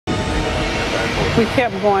We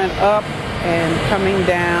kept going up and coming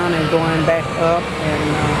down and going back up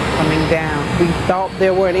and coming down. We thought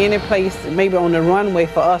there weren't any place, maybe on the runway,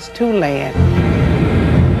 for us to land.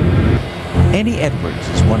 Annie Edwards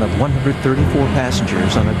is one of 134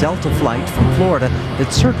 passengers on a Delta flight from Florida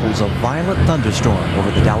that circles a violent thunderstorm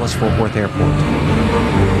over the Dallas-Fort Worth airport.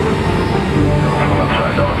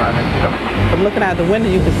 From looking out the window,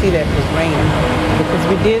 you could see that it was raining, because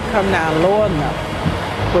we did come down low enough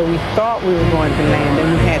where we thought we were going to land, and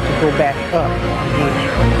we had to go back up again.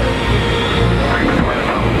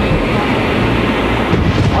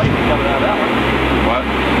 Why you coming out of that one? What?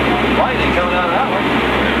 Why you coming out of that one?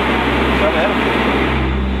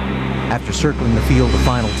 After circling the field a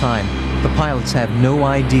final time, the pilots have no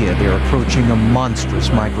idea they're approaching a monstrous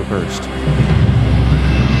microburst.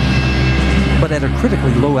 But at a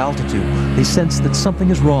critically low altitude, they sense that something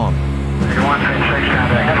is wrong. You're going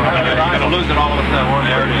to lose it all of a sudden.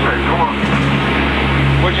 There it is.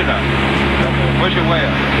 Push it up. Push it way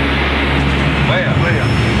up. Way up. Way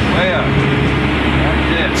up. Way up.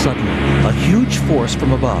 That's it. Suddenly, a huge force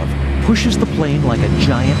from above pushes the plane like a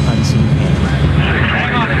giant unseen hand.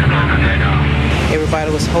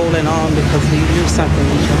 Everybody was holding on because we knew something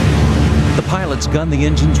was wrong. The pilots gun the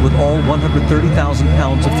engines with all 130,000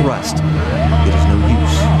 pounds of thrust. It is no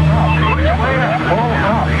use.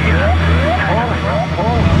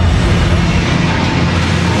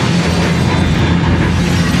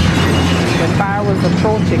 The fire was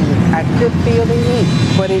approaching. I could feel the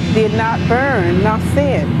heat, but it did not burn, nor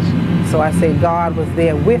singe. So I said God was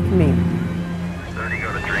there with me.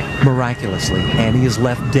 Miraculously, Annie is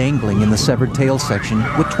left dangling in the severed tail section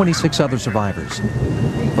with 26 other survivors.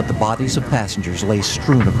 But the bodies of passengers lay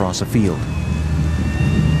strewn across a field.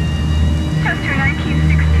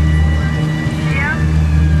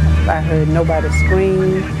 I heard nobody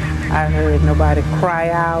scream. I heard nobody cry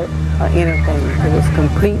out or anything. It was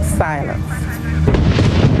complete silence.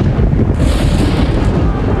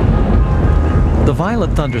 The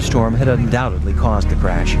violent thunderstorm had undoubtedly caused the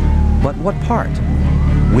crash. But what part?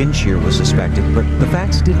 Wind shear was suspected, but the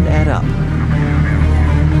facts didn't add up.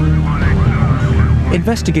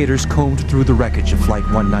 Investigators combed through the wreckage of Flight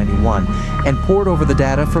 191 and pored over the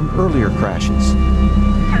data from earlier crashes.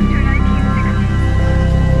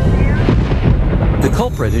 The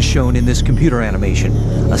culprit is shown in this computer animation,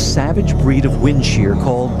 a savage breed of wind shear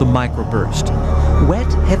called the microburst. Wet,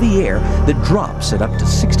 heavy air that drops at up to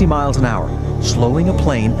 60 miles an hour, slowing a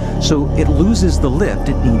plane so it loses the lift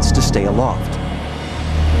it needs to stay aloft.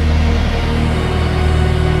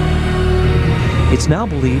 It's now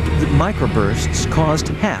believed that microbursts caused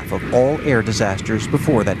half of all air disasters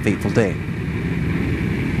before that fateful day.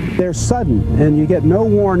 They're sudden, and you get no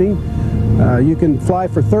warning. You can fly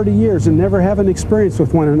for 30 years and never have an experience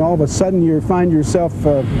with one, and all of a sudden you find yourself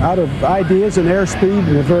out of ideas and airspeed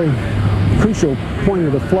at a very crucial point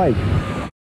of the flight.